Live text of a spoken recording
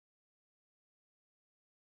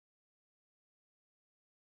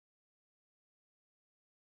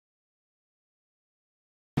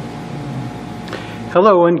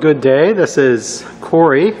Hello and good day. This is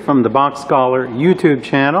Corey from the BachScholar YouTube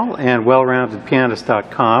channel and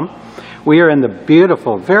WellRoundedPianist.com. We are in the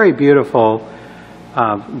beautiful, very beautiful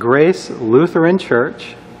Grace Lutheran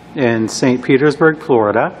Church in St. Petersburg,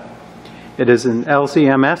 Florida. It is an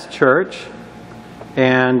LCMS church,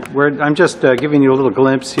 and I'm just giving you a little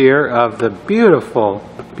glimpse here of the beautiful,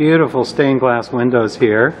 beautiful stained glass windows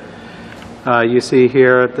here. You see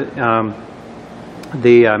here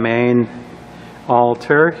the main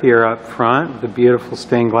altar here up front, the beautiful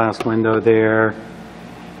stained glass window there,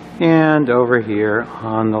 and over here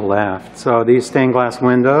on the left. So these stained glass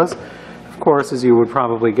windows, of course, as you would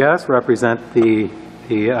probably guess, represent the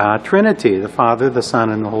Trinity, the Father, the Son,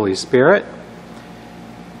 and the Holy Spirit.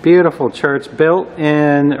 Beautiful church built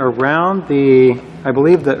in around I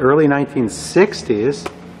believe the early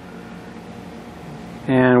 1960s.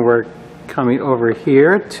 And we're coming over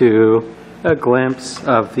here to a glimpse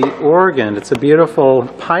of the organ. It's a beautiful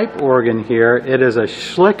pipe organ here. It is a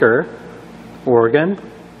Schlicker organ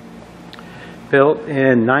built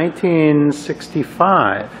in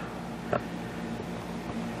 1965.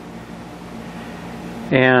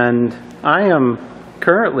 And I am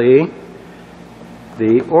currently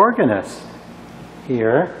the organist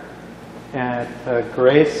here at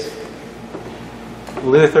Grace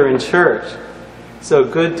Lutheran Church. So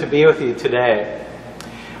good to be with you today.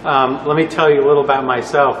 Let me tell you a little about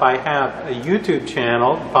myself. I have a YouTube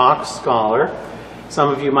channel, BachScholar. Some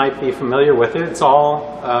of you might be familiar with it. It's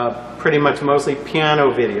all pretty much mostly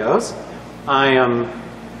piano videos. I am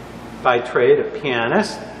by trade a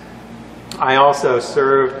pianist. I also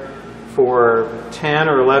served for 10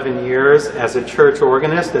 or 11 years as a church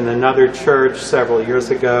organist in another church several years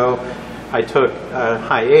ago. I took a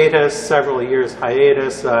hiatus, several years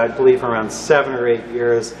hiatus, I believe around 7 or 8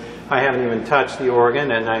 years. I haven't even touched the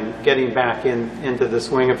organ, and I'm getting back into the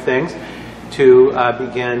swing of things to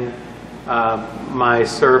begin my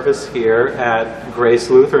service here at Grace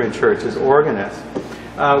Lutheran Church as organist.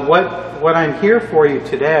 What I'm here for you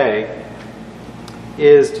today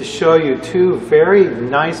is to show you two very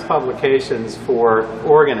nice publications for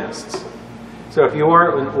organists. So if you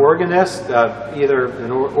are an organist, either an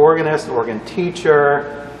organist, organ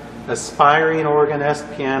teacher, aspiring organist,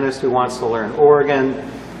 pianist who wants to learn organ,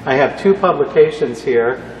 I have two publications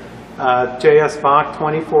here. J.S. Bach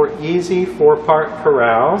 24 Easy 4-Part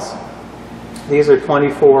Chorales. These are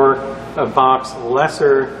 24 of Bach's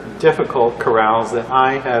lesser difficult chorales that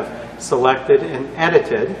I have selected and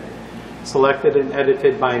edited. Selected and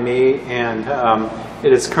edited by me, and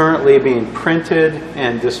it is currently being printed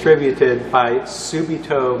and distributed by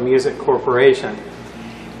Subito Music Corporation.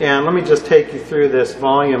 And let me just take you through this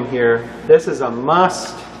volume here. This is a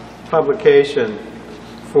must publication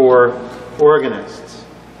for organists.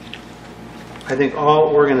 I think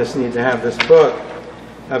all organists need to have this book.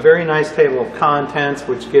 A very nice table of contents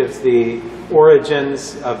which gives the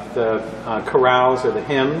origins of the chorales or the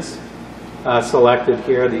hymns selected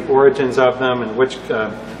here, the origins of them and which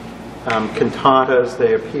cantatas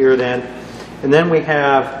they appeared in. And then we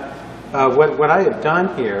have, what I have done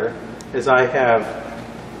here is I have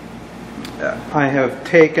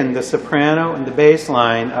taken the soprano and the bass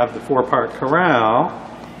line of the 4-part chorale,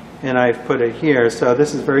 and I've put it here. So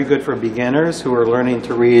this is very good for beginners who are learning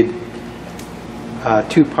to read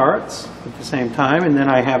two parts at the same time. And then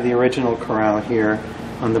I have the original chorale here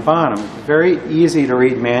on the bottom. Very easy to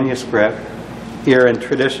read manuscript here in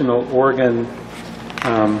traditional organ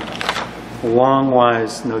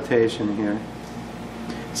longwise notation here.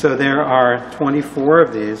 So there are 24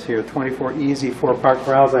 of these here, 24 easy 4-part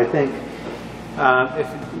chorales. I think if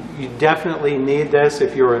you definitely need this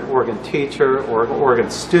if you're an organ teacher or an organ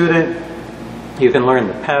student. You can learn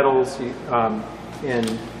the pedals in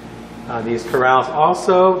these chorales.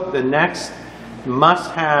 Also, the next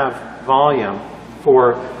must-have volume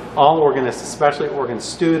for all organists, especially organ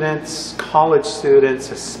students, college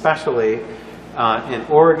students, especially in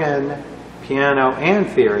organ, piano, and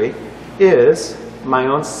theory, is my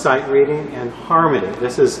own sight reading and harmony.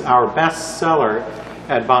 This is our best seller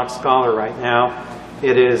at BachScholar right now.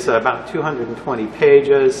 It is about 220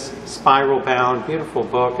 pages, spiral bound, beautiful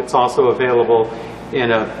book. It's also available in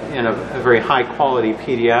a very high quality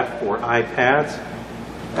PDF for iPads,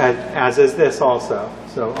 as is this also.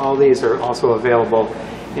 So all these are also available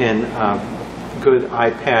in good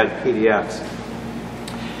iPad PDFs.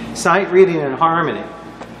 Sight reading and harmony.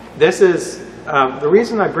 This is the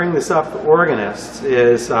reason I bring this up for organists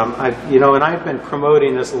is I've been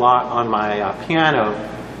promoting this a lot on my piano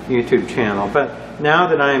YouTube channel, but now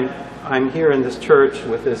that I'm here in this church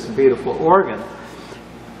with this beautiful organ,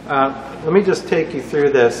 let me just take you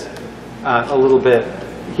through this a little bit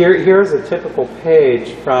Here's a typical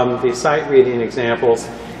page from the sight reading examples.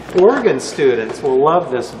 Organ students will love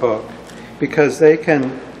this book because they can,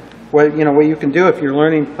 what you can do if you're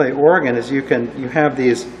learning to play organ is you have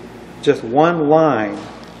these just one line.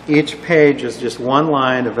 Each page is just one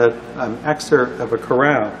line of an excerpt of a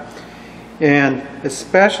chorale. And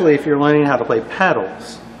especially if you're learning how to play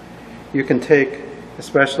pedals, you can take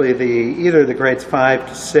especially either the grades 5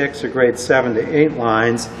 to 6 or grades 7 to 8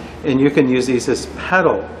 lines, and you can use these as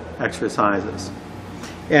pedal exercises.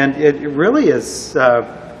 And it really is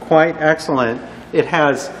quite excellent. It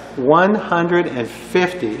has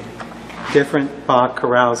 150 different Bach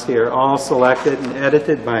chorales here, all selected and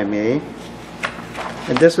edited by me.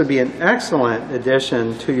 And this would be an excellent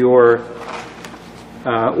addition to your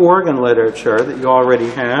organ literature that you already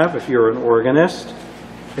have if you're an organist.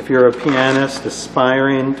 If you're a pianist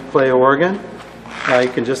aspiring to play organ, you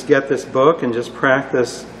can just get this book and just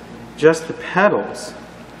practice just the pedals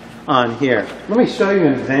on here. Let me show you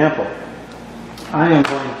an example. I'm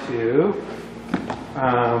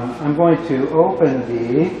going to open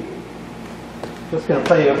just going to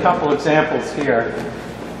play you a couple examples here.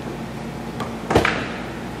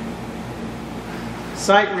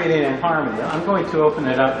 Sight reading and harmony. I'm going to open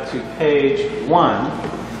it up to page 1,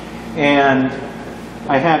 and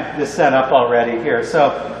I have this set up already here. So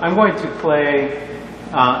I'm going to play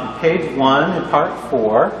page 1 in part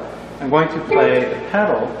 4. I'm going to play the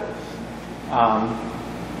pedal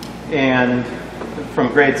and from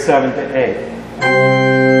grade 7 to 8.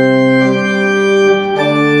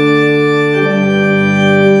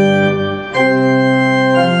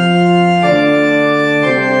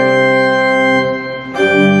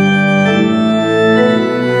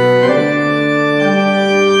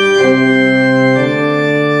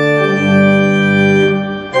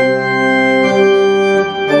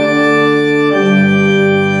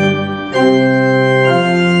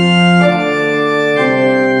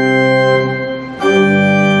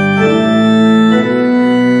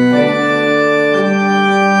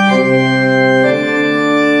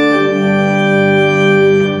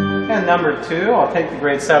 Number 2, I'll take the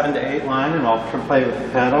grade 7 to 8 line and I'll play with the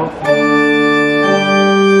pedal.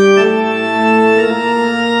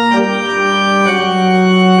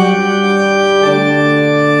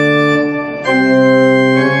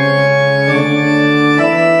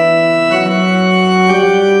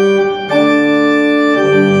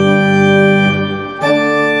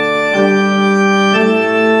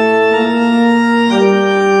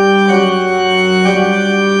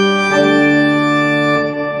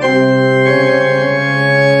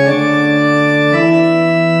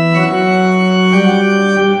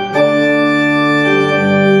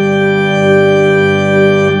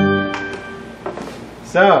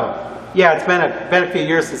 So, yeah, it's been a few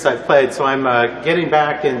years since I've played, so I'm getting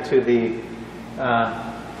back into the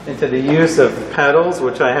use of pedals,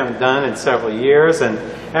 which I haven't done in several years. And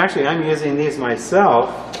actually, I'm using these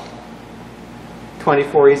myself.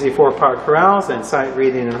 24 easy 4-part chorales and sight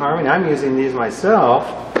reading and harmony. I'm using these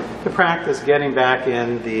myself to practice getting back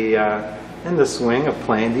in the swing of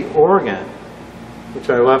playing the organ, which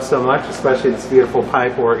I love so much, especially this beautiful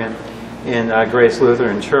pipe organ in Grace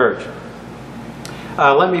Lutheran Church.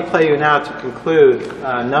 Let me play you now to conclude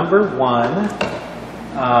number 1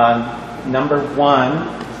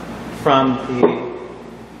 from the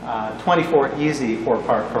 24 easy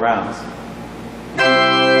 4-part chorales.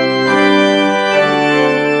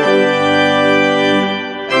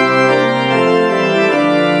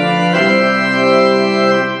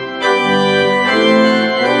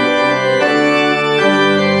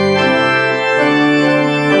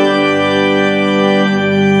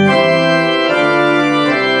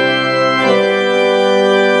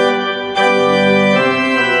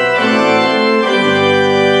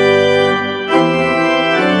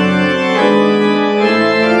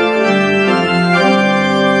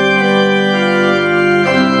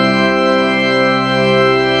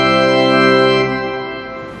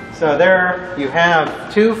 So there you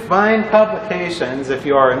have 2 fine publications if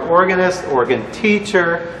you are an organist, organ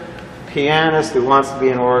teacher, pianist who wants to be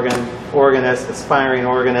an organist, aspiring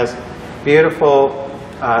organist. Beautiful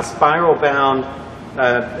spiral-bound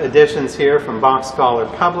editions here from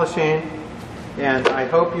BachScholar Publishing. And I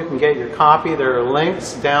hope you can get your copy. There are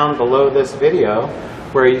links down below this video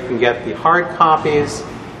where you can get the hard copies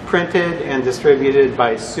printed and distributed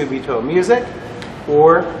by Subito Music,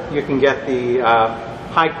 or you can get the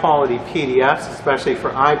high-quality PDFs, especially for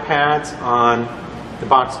iPads, on the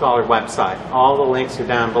BachScholar website. All the links are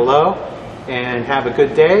down below. And have a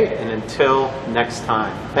good day, and until next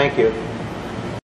time. Thank you.